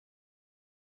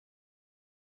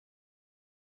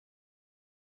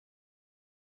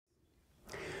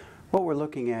What we're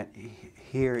looking at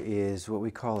here is what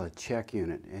we call a CHEC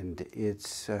unit, and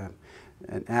it's an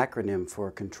acronym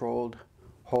for Controlled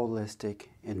Holistic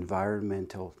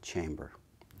Environmental Chamber,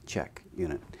 CHEC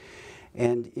unit.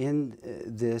 And in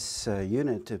this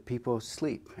unit, people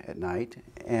sleep at night,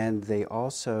 and they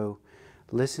also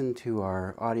listen to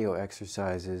our audio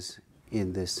exercises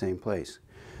in this same place.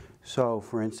 So,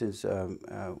 for instance,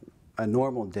 a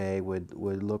normal day would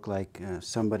look like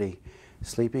somebody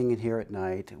sleeping in here at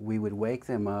night. We would wake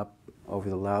them up over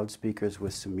the loudspeakers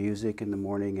with some music in the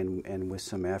morning and with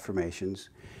some affirmations.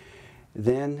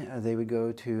 Then they would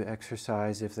go to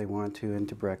exercise if they want to, and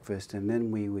to breakfast, and then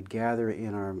we would gather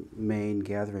in our main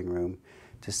gathering room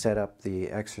to set up the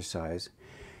exercise.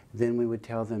 Then we would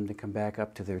tell them to come back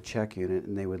up to their CHEC unit,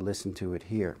 and they would listen to it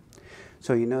here.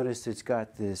 So you notice it's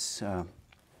got this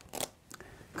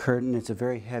curtain. It's a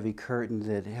very heavy curtain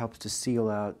that helps to seal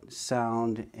out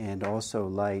sound and also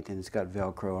light, and it's got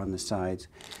Velcro on the sides.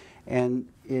 And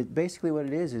it basically what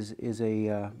it is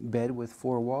a bed with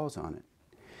 4 walls on it.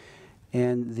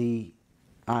 And the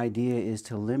idea is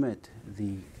to limit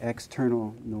the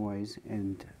external noise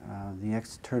and the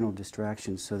external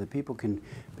distractions so that people can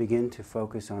begin to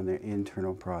focus on their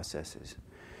internal processes.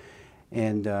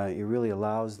 And it really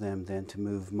allows them then to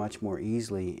move much more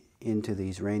easily into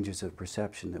these ranges of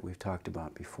perception that we've talked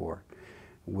about before,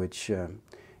 which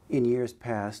in years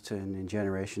past and in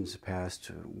generations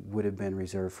past would have been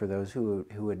reserved for those who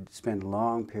would spend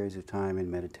long periods of time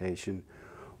in meditation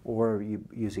or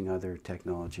using other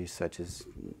technologies such as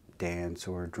dance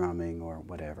or drumming or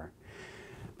whatever.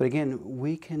 But again,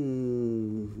 we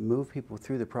can move people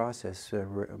through the process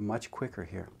much quicker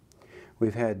here.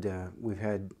 We've had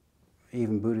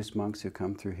even Buddhist monks who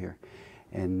come through here,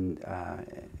 and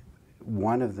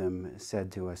one of them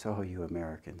said to us, "Oh, you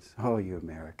Americans, oh, you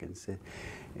Americans,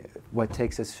 what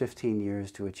takes us 15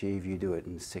 years to achieve, you do it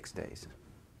in 6 days."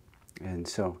 And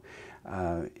so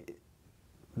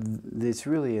it's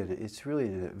really a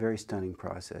very stunning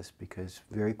process, because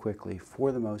very quickly,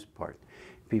 for the most part,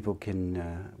 people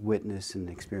can witness and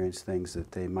experience things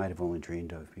that they might have only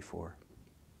dreamed of before.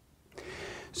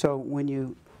 So when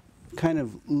you kind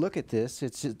of look at this,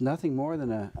 it's just nothing more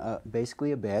than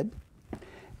basically a bed,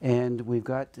 and we've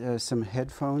got some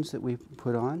headphones that we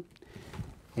put on,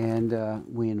 and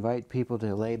we invite people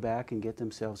to lay back and get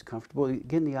themselves comfortable.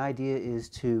 Again, the idea is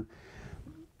to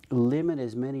limit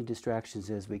as many distractions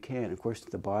as we can. Of course,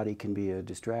 the body can be a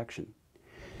distraction.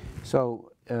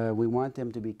 So we want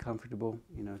them to be comfortable,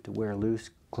 to wear loose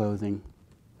clothing.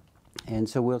 And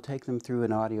so we'll take them through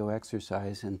an audio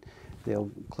exercise, and they'll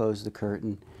close the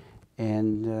curtain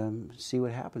and see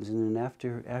what happens. And then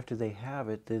after they have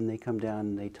it, then they come down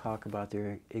and they talk about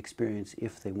their experience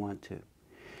if they want to.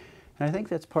 And I think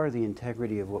that's part of the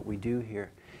integrity of what we do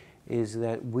here, is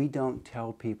that we don't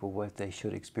tell people what they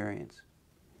should experience.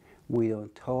 We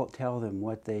don't tell them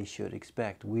what they should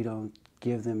expect. We don't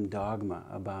give them dogma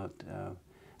about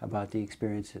the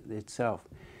experience itself.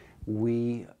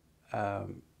 We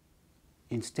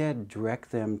instead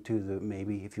direct them to the,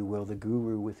 maybe, if you will, the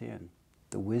guru within,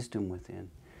 the wisdom within.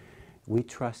 We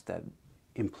trust that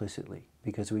implicitly,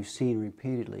 because we've seen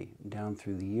repeatedly down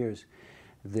through the years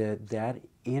that that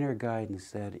inner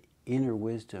guidance, that inner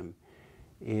wisdom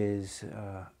is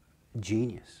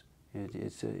genius.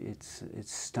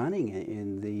 It's stunning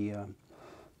in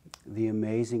the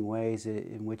amazing ways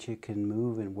in which it can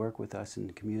move and work with us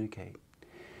and communicate.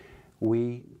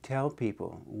 We tell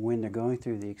people when they're going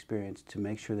through the experience to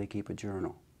make sure they keep a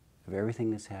journal of everything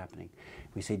that's happening.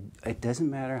 We say, it doesn't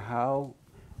matter how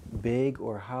big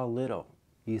or how little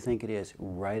you think it is,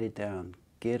 write it down,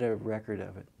 get a record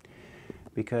of it.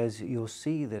 Because you'll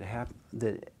see that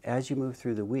as you move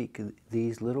through the week,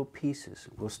 these little pieces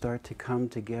will start to come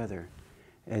together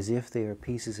as if they are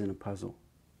pieces in a puzzle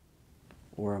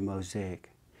or a mosaic.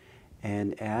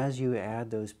 And as you add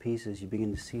those pieces, you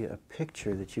begin to see a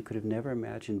picture that you could have never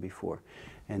imagined before.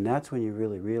 And that's when you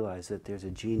really realize that there's a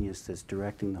genius that's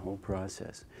directing the whole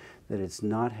process, that it's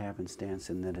not happenstance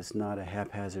and that it's not a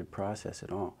haphazard process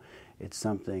at all. It's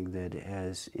something that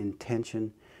has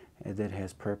intention, that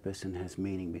has purpose and has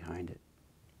meaning behind it.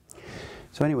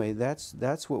 So anyway,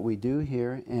 that's what we do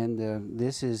here, and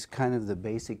this is kind of the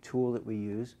basic tool that we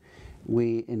use.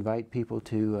 We invite people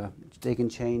to, they can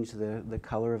change the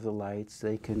color of the lights,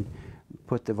 they can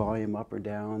put the volume up or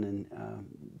down, and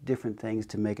different things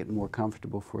to make it more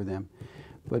comfortable for them.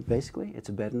 But basically, it's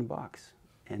a bed in a box,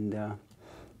 and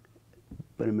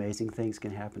but amazing things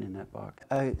can happen in that box.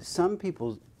 Some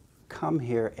people come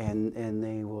here and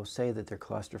they will say that they're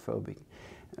claustrophobic.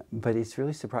 But it's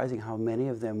really surprising how many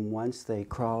of them, once they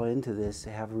crawl into this,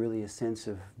 have really a sense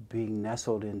of being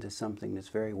nestled into something that's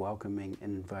very welcoming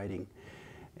and inviting.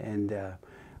 And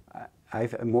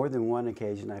I've more than one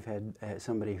occasion I've had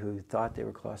somebody who thought they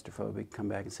were claustrophobic come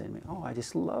back and say to me, "Oh, I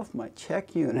just love my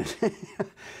CHEC unit."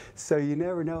 So you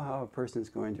never know how a person's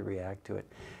going to react to it.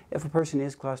 If a person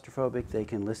is claustrophobic, they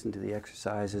can listen to the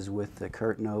exercises with the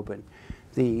curtain open.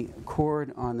 The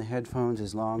cord on the headphones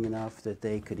is long enough that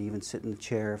they could even sit in the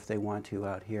chair if they want to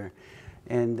out here.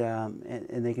 And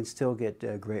they can still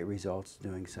get great results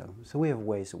doing so. So we have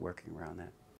ways of working around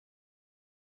that.